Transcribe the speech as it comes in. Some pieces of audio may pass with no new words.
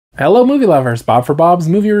Hello movie lovers, Bob for Bob's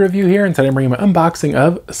Movie Review here, and today I'm bringing my unboxing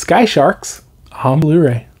of Sky Sharks on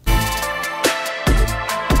Blu-ray.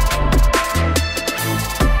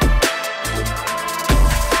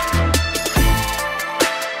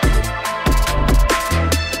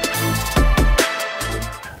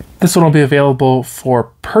 This one will be available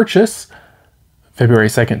for purchase February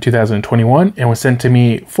 2nd, 2021, and was sent to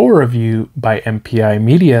me for review by MPI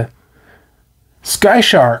Media. Sky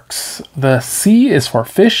Sharks. The C is for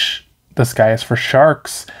fish, the sky is for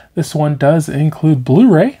sharks. This one does include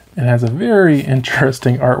Blu-ray and has a very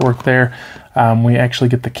interesting artwork there. We actually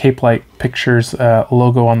get the Cape Light Pictures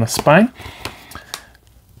logo on the spine.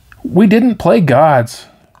 We didn't play gods.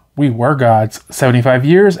 We were gods. 75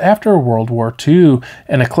 years after World War II,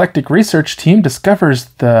 an eclectic research team discovers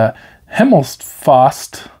the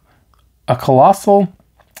Himmelfaust, a colossal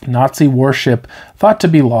Nazi warship thought to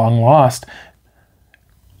be long lost.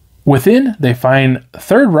 Within, they find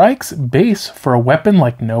Third Reich's base for a weapon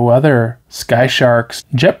like no other. Sky Sharks,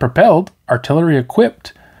 jet-propelled,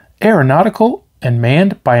 artillery-equipped, aeronautical, and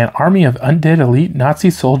manned by an army of undead elite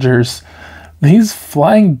Nazi soldiers. These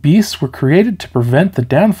flying beasts were created to prevent the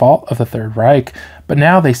downfall of the Third Reich, but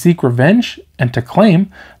now they seek revenge and to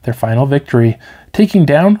claim their final victory, taking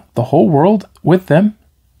down the whole world with them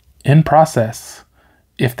in process,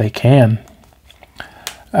 if they can.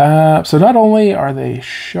 So not only are they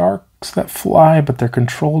sharks that fly, but they're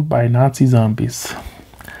controlled by Nazi zombies.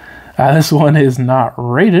 This one is not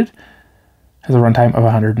rated. Has a runtime of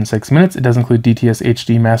 106 minutes. It does include DTS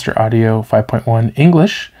HD Master Audio 5.1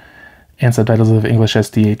 English and subtitles of English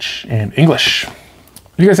SDH and English.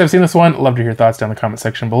 If you guys have seen this one, love to hear your thoughts down in the comment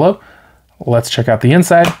section below. Let's check out the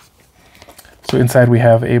inside. So inside we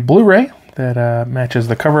have a Blu-ray that matches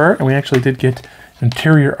the cover art, and we actually did get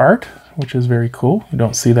interior art, which is very cool. You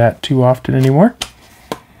don't see that too often anymore.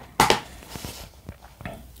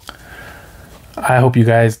 I hope you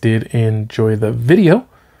guys did enjoy the video.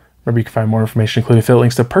 Remember, you can find more information, including affiliate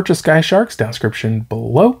links to purchase Sky Sharks, down in the description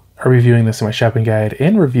below. I'm reviewing this in my shopping guide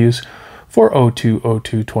and reviews for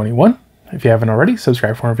 02/02/21. If you haven't already,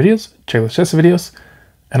 subscribe for more videos, check out the videos,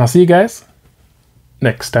 and I'll see you guys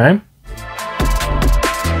next time.